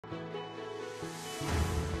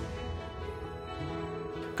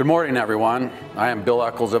Good morning, everyone. I am Bill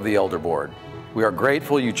Eccles of the Elder Board. We are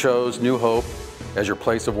grateful you chose New Hope as your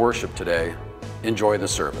place of worship today. Enjoy the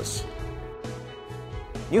service.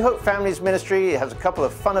 New Hope Families Ministry has a couple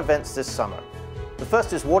of fun events this summer. The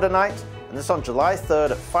first is Water Night, and this on July 3rd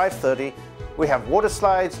at 5:30. We have water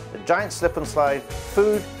slides, a giant slip and slide,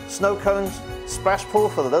 food, snow cones, splash pool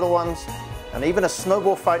for the little ones, and even a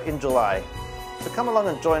snowball fight in July. So come along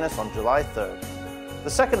and join us on July 3rd. The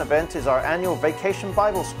second event is our annual Vacation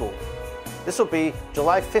Bible School. This will be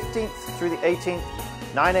July 15th through the 18th,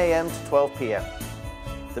 9 a.m. to 12 p.m.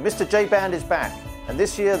 The Mr. J Band is back, and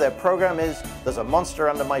this year their program is There's a Monster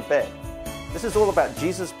Under My Bed. This is all about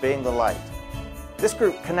Jesus being the light. This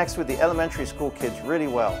group connects with the elementary school kids really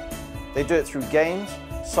well. They do it through games,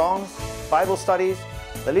 songs, Bible studies.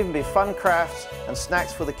 There'll even be fun crafts and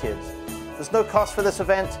snacks for the kids. There's no cost for this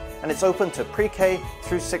event, and it's open to pre-K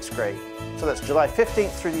through 6th grade. So that's July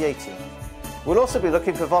 15th through the 18th. We'll also be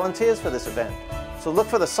looking for volunteers for this event. So look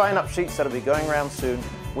for the sign-up sheets that'll be going around soon.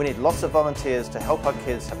 We need lots of volunteers to help our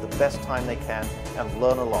kids have the best time they can and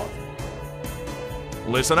learn a lot.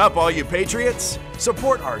 Listen up, all you patriots!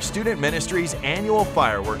 Support our student ministry's annual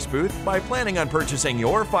fireworks booth by planning on purchasing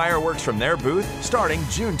your fireworks from their booth starting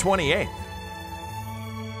June 28th.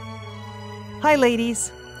 Hi,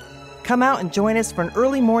 ladies. Come out and join us for an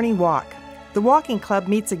early morning walk. The Walking Club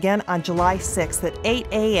meets again on July 6th at 8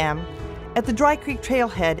 a.m. at the Dry Creek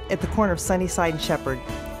Trailhead at the corner of Sunnyside and Shepherd.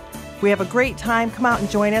 We have a great time. Come out and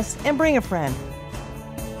join us and bring a friend.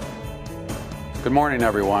 Good morning,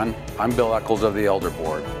 everyone. I'm Bill Eccles of the Elder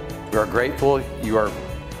Board. We are grateful you are...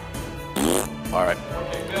 All right.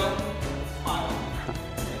 Okay, Bill,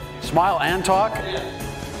 smile. Smile and talk? Yeah.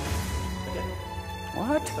 Okay.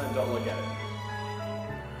 What? So don't look at it.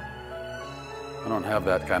 I don't have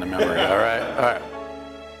that kind of memory. All right.